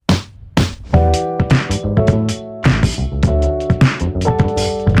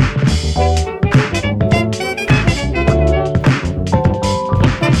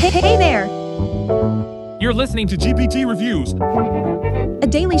listening to GPT Reviews, a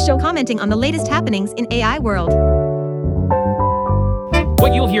daily show commenting on the latest happenings in AI world.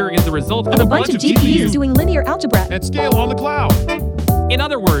 What you'll hear is the result Of a bunch of GPUs doing linear algebra. at scale on the cloud, In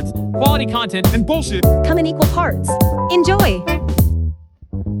other words, quality content. and bullshit. Come in equal parts. Enjoy!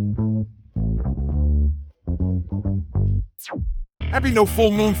 Happy no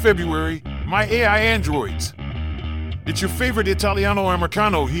full moon February, my AI androids. It's your favorite Italiano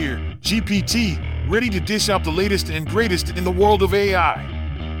Americano here, GPT, ready to dish out the latest and greatest in the world of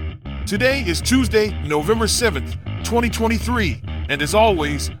AI. Today is Tuesday, November 7th, 2023, and as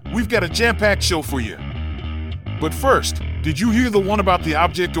always, we've got a jam-packed show for you. But first, did you hear the one about the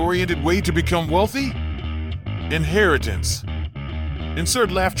object-oriented way to become wealthy? Inheritance.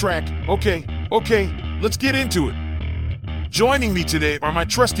 Insert laugh track. Okay, let's get into it. Joining me today are my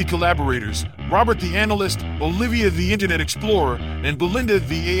trusty collaborators, Robert the Analyst, Olivia the Internet Explorer, and Belinda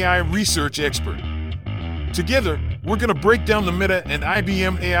the AI Research Expert. Together, we're going to break down the Meta and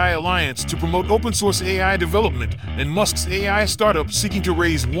IBM AI alliance to promote open source AI development and Musk's AI startup seeking to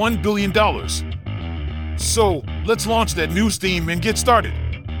raise $1 billion. So, let's launch that news theme and get started.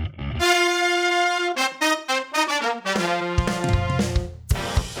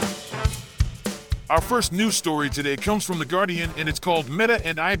 Our first news story today comes from The Guardian, and it's called Meta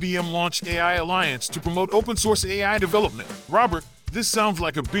and IBM Launch AI Alliance to Promote Open Source AI Development. Robert, this sounds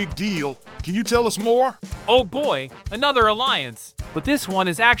like a big deal. Can you tell us more? Oh boy, another alliance. But this one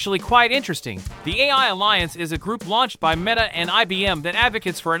is actually quite interesting. The AI Alliance is a group launched by Meta and IBM that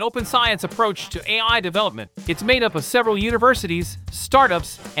advocates for an open science approach to AI development. It's made up of several universities,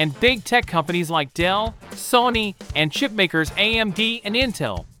 startups, and big tech companies like Dell, Sony, and chipmakers AMD and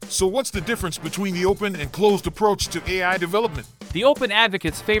Intel. So what's the difference between the open and closed approach to AI development? The open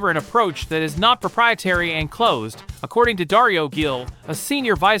advocates favor an approach that is not proprietary and closed, according to Dario Gil, a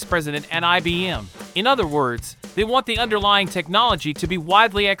senior vice president at IBM. In other words, they want the underlying technology to be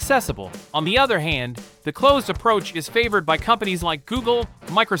widely accessible. On the other hand, the closed approach is favored by companies like Google,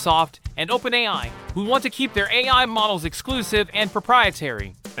 Microsoft, and OpenAI, who want to keep their AI models exclusive and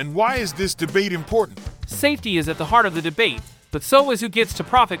proprietary. And why is this debate important? Safety is at the heart of the debate, but so is who gets to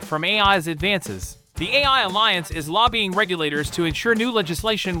profit from AI's advances. The AI Alliance is lobbying regulators to ensure new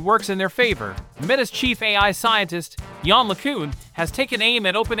legislation works in their favor. Meta's chief AI scientist, Yann LeCun, has taken aim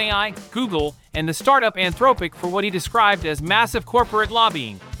at OpenAI, Google, and the startup Anthropic for what he described as massive corporate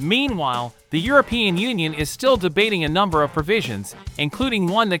lobbying. Meanwhile, the European Union is still debating a number of provisions, including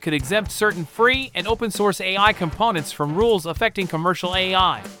one that could exempt certain free and open-source AI components from rules affecting commercial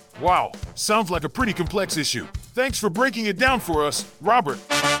AI. Wow, sounds like a pretty complex issue. Thanks for breaking it down for us, Robert.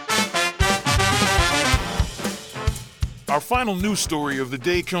 Our final news story of the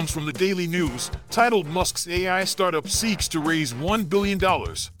day comes from the Daily News, titled Musk's AI startup seeks to raise $1 billion.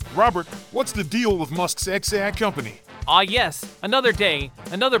 Robert, what's the deal with Musk's XAI company? Ah yes, another day,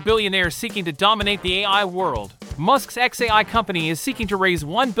 another billionaire seeking to dominate the AI world. Musk's XAI company is seeking to raise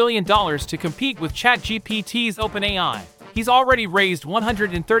 $1 billion to compete with ChatGPT's OpenAI. He's already raised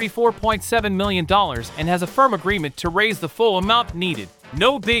 $134.7 million and has a firm agreement to raise the full amount needed.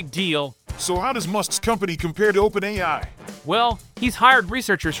 No big deal. So how does Musk's company compare to OpenAI? Well, he's hired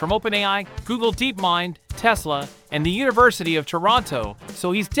researchers from OpenAI, Google DeepMind, Tesla, and the University of Toronto,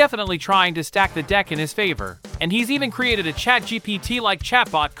 so he's definitely trying to stack the deck in his favor. And he's even created a ChatGPT-like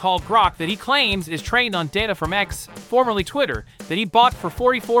chatbot called Grok that he claims is trained on data from X, formerly Twitter, that he bought for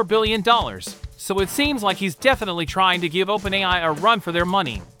 $44 billion. So it seems like he's definitely trying to give OpenAI a run for their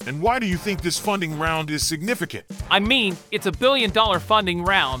money. And why do you think this funding round is significant? I mean, it's a $1 billion funding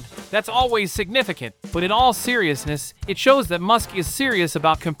round. That's always significant. But in all seriousness, it shows that Musk is serious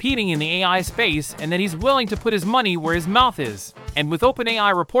about competing in the AI space and that he's willing to put his money where his mouth is. And with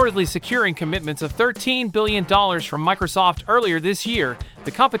OpenAI reportedly securing commitments of $13 billion from Microsoft earlier this year,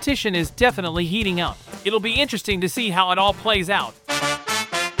 the competition is definitely heating up. It'll be interesting to see how it all plays out.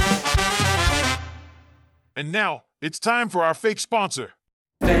 And now, it's time for our fake sponsor.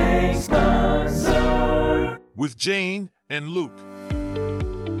 Fake sponsor. With Jane and Luke.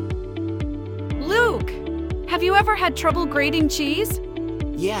 Luke, have you ever had trouble grating cheese?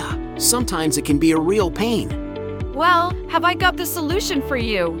 Yeah, sometimes it can be a real pain. Well, have I got the solution for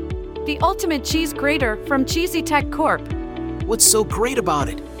you? The ultimate cheese grater from Cheesy Tech Corp. What's so great about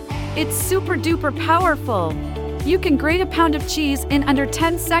it? It's super duper powerful. You can grate a pound of cheese in under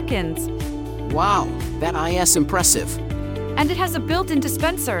 10 seconds. Wow, that is impressive. And it has a built-in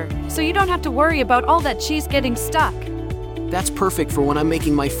dispenser, so you don't have to worry about all that cheese getting stuck. That's perfect for when I'm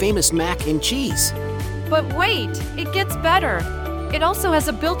making my famous mac and cheese. But wait, it gets better. It also has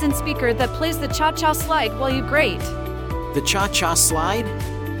a built-in speaker that plays the cha-cha slide while you grate. The cha-cha slide?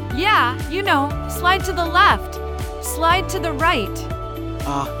 Yeah, you know, slide to the left. Slide to the right.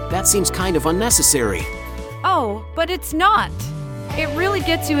 That seems kind of unnecessary. Oh, but it's not. It really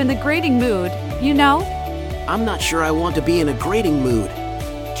gets you in the grading mood, you know? I'm not sure I want to be in a grading mood.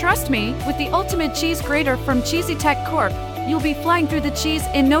 Trust me, with the ultimate cheese grater from Cheesy Tech Corp, you'll be flying through the cheese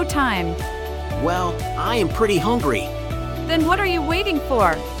in no time. Well, I am pretty hungry. Then what are you waiting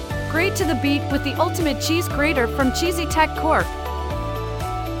for? Grade to the beat with the ultimate cheese grater from Cheesy Tech Corp.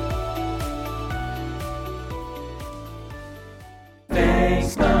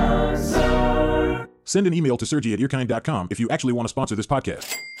 Send an email to sergi@earkind.com if you actually want to sponsor this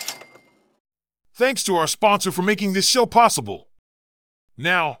podcast. Thanks to our sponsor for making this show possible.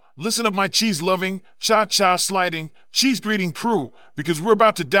 Now, listen up, my cheese-loving, cha-cha sliding, cheese-grating crew, because we're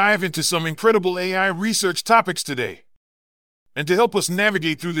about to dive into some incredible AI research topics today. And to help us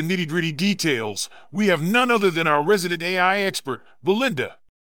navigate through the nitty-gritty details, we have none other than our resident AI expert, Belinda.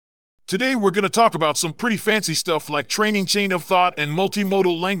 Today we're going to talk about some pretty fancy stuff like training chain of thought and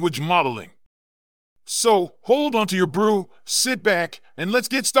multimodal language modeling. So, hold on to your brew, sit back, and let's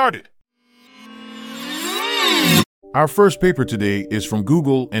get started. Our first paper today is from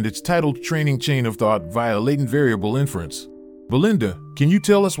Google and it's titled Training Chain of Thought via Latent Variable Inference. Belinda, can you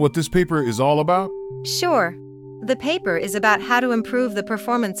tell us what this paper is all about? Sure. The paper is about how to improve the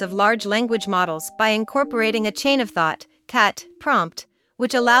performance of large language models by incorporating a chain of thought, CAT, prompt,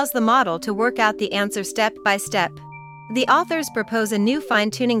 which allows the model to work out the answer step by step. The authors propose a new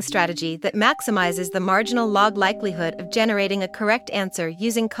fine-tuning strategy that maximizes the marginal log likelihood of generating a correct answer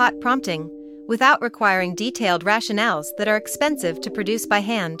using CAT prompting, without requiring detailed rationales that are expensive to produce by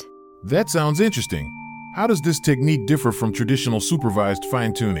hand. That sounds interesting. How does this technique differ from traditional supervised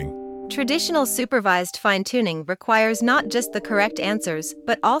fine-tuning? Traditional supervised fine-tuning requires not just the correct answers,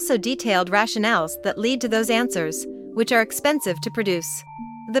 but also detailed rationales that lead to those answers, which are expensive to produce.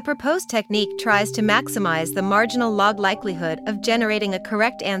 The proposed technique tries to maximize the marginal log likelihood of generating a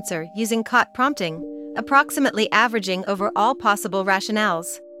correct answer using CAT prompting, approximately averaging over all possible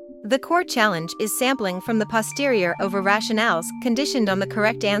rationales. The core challenge is sampling from the posterior over rationales conditioned on the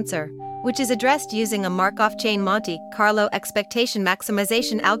correct answer, which is addressed using a Markov chain Monte Carlo expectation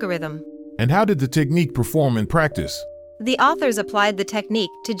maximization algorithm. And how did the technique perform in practice? The authors applied the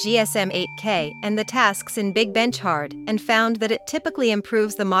technique to GSM-8K and the tasks in Big Bench Hard and found that it typically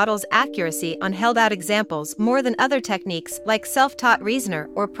improves the model's accuracy on held-out examples more than other techniques like self-taught reasoner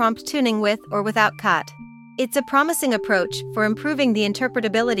or prompt tuning with or without CAT. It's a promising approach for improving the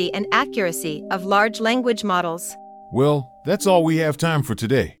interpretability and accuracy of large language models. Well, that's all we have time for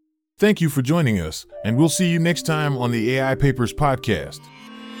today. Thank you for joining us, and we'll see you next time on the AI Papers podcast.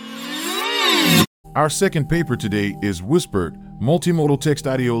 Our second paper today is Whispered, Multimodal Text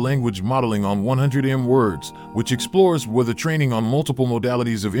Audio Language Modeling on 100M Words, which explores whether training on multiple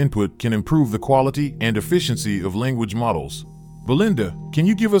modalities of input can improve the quality and efficiency of language models. Belinda, can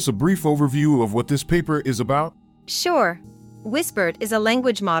you give us a brief overview of what this paper is about? Sure. Whispered is a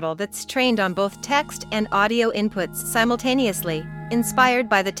language model that's trained on both text and audio inputs simultaneously, inspired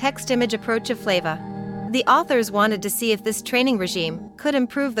by the text-image approach of Flava. The authors wanted to see if this training regime could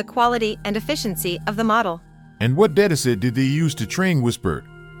improve the quality and efficiency of the model. And what dataset did they use to train Whispered?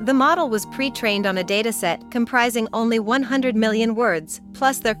 The model was pre-trained on a dataset comprising only 100 million words,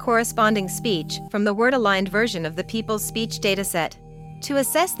 plus their corresponding speech from the word-aligned version of the People's Speech dataset. To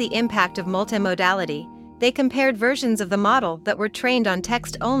assess the impact of multimodality, they compared versions of the model that were trained on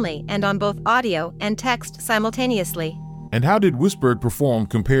text only and on both audio and text simultaneously. And how did Whispered perform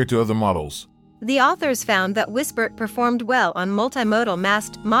compared to other models? The authors found that Whispered performed well on multimodal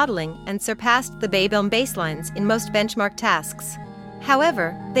masked modeling and surpassed the IBM baselines in most benchmark tasks.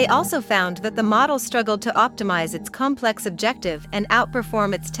 However, they also found that the model struggled to optimize its complex objective and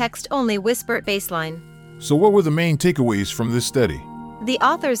outperform its text-only Whispered baseline. So what were the main takeaways from this study? The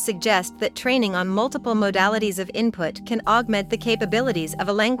authors suggest that training on multiple modalities of input can augment the capabilities of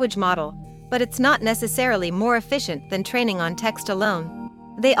a language model, but it's not necessarily more efficient than training on text alone.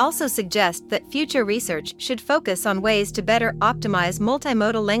 They also suggest that future research should focus on ways to better optimize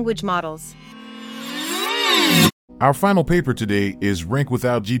multimodal language models. Our final paper today is Rank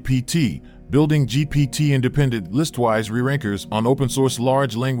Without GPT, Building GPT-Independent Listwise Re-Rankers on Open-Source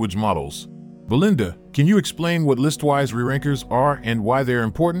Large Language Models. Belinda, can you explain what listwise re-rankers are and why they're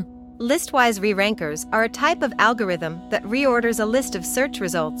important? Listwise re-rankers are a type of algorithm that reorders a list of search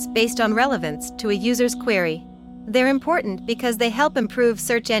results based on relevance to a user's query. They're important because they help improve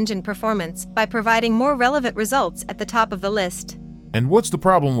search engine performance by providing more relevant results at the top of the list. And what's the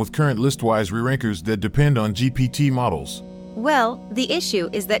problem with current listwise re-rankers that depend on GPT models? Well, the issue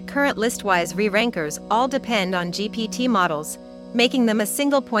is that current listwise re-rankers all depend on GPT models, making them a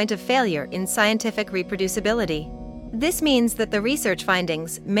single point of failure in scientific reproducibility. This means that the research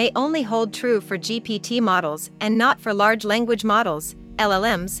findings may only hold true for GPT models and not for large language models,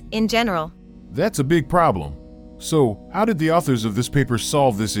 LLMs, in general. That's a big problem. So, how did the authors of this paper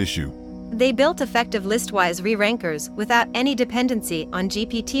solve this issue? They built effective listwise re-rankers without any dependency on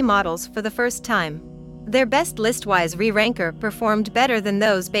GPT models for the first time. Their best listwise re-ranker performed better than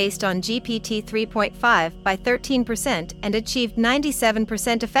those based on GPT 3.5 by 13% and achieved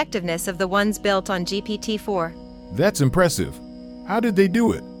 97% effectiveness of the ones built on GPT 4. That's impressive. How did they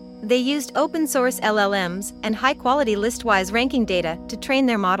do it? They used open-source LLMs and high-quality listwise ranking data to train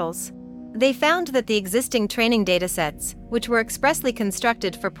their models. They found that the existing training datasets, which were expressly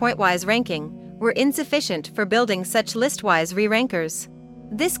constructed for pointwise ranking, were insufficient for building such listwise re-rankers.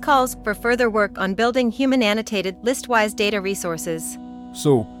 This calls for further work on building human-annotated listwise data resources.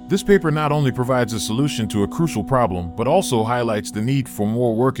 So, this paper not only provides a solution to a crucial problem, but also highlights the need for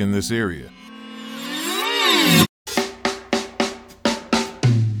more work in this area.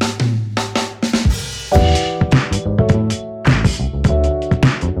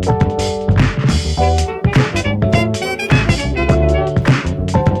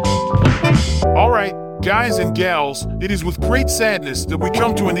 Guys and gals, it is with great sadness that we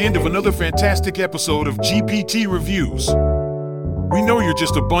come to an end of another fantastic episode of GPT Reviews. We know you're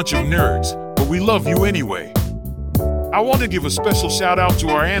just a bunch of nerds, but we love you anyway. I want to give a special shout out to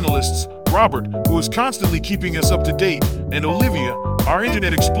our analysts, Robert, who is constantly keeping us up to date, and Olivia, our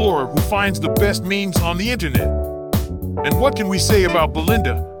internet explorer who finds the best memes on the internet. And what can we say about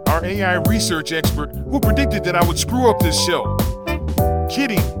Belinda, our AI research expert, who predicted that I would screw up this show?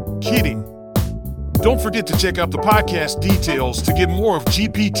 Kidding. Don't forget to check out the podcast details to get more of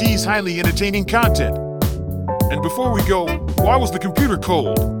GPT's highly entertaining content. And before we go, why was the computer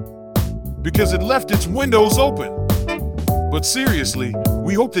cold? Because it left its windows open. But seriously,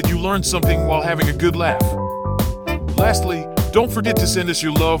 we hope that you learned something while having a good laugh. Lastly, don't forget to send us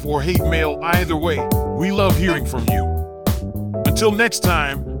your love or hate mail either way. We love hearing from you. Until next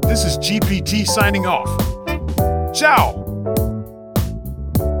time, this is GPT signing off. Ciao!